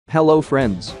Hello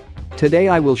friends. Today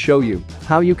I will show you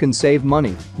how you can save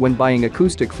money when buying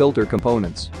acoustic filter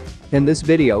components. In this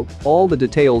video, all the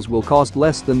details will cost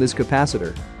less than this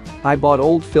capacitor. I bought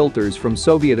old filters from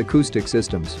Soviet acoustic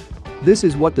systems. This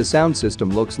is what the sound system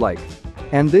looks like.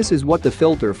 And this is what the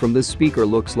filter from this speaker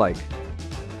looks like.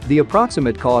 The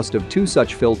approximate cost of 2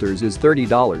 such filters is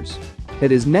 $30.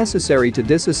 It is necessary to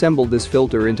disassemble this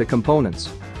filter into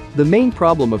components. The main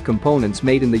problem of components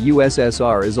made in the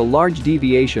USSR is a large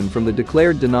deviation from the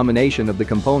declared denomination of the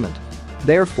component.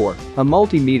 Therefore, a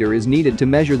multimeter is needed to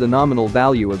measure the nominal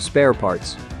value of spare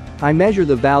parts. I measure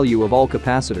the value of all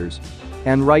capacitors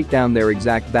and write down their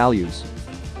exact values.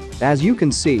 As you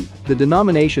can see, the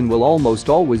denomination will almost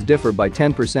always differ by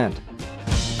 10%.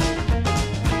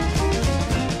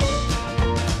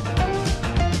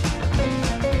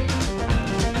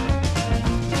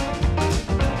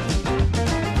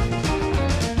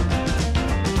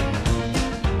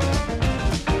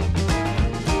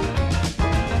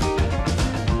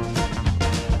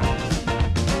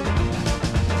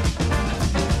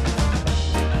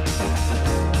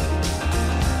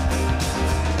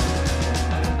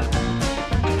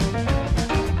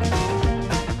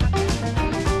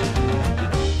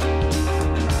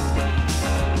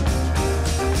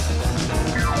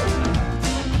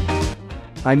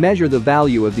 I measure the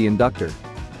value of the inductor.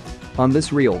 On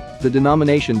this reel, the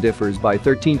denomination differs by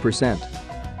 13%.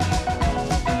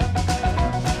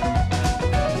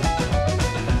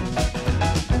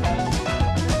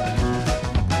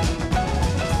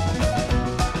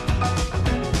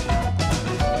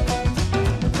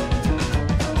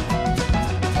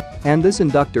 And this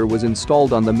inductor was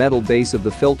installed on the metal base of the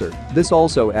filter. This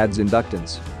also adds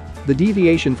inductance. The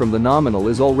deviation from the nominal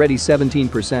is already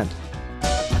 17%.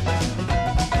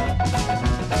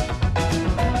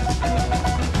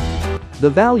 The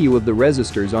value of the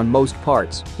resistors on most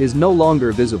parts is no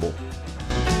longer visible.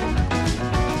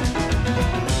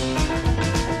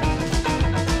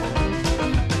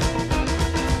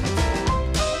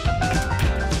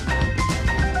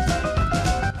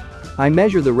 I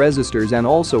measure the resistors and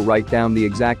also write down the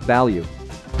exact value.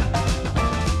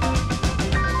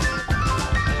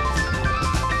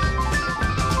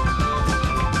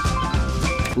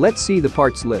 Let's see the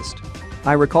parts list.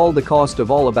 I recall the cost of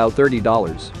all about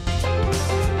 $30.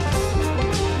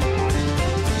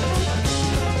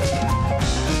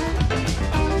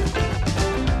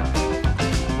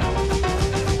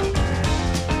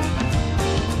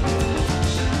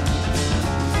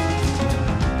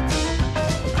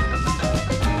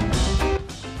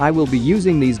 I will be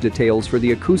using these details for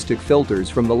the acoustic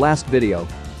filters from the last video.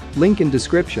 Link in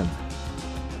description.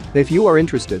 If you are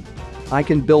interested, I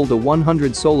can build a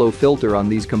 100 solo filter on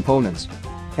these components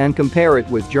and compare it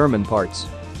with German parts.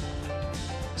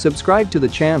 Subscribe to the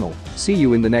channel. See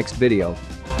you in the next video.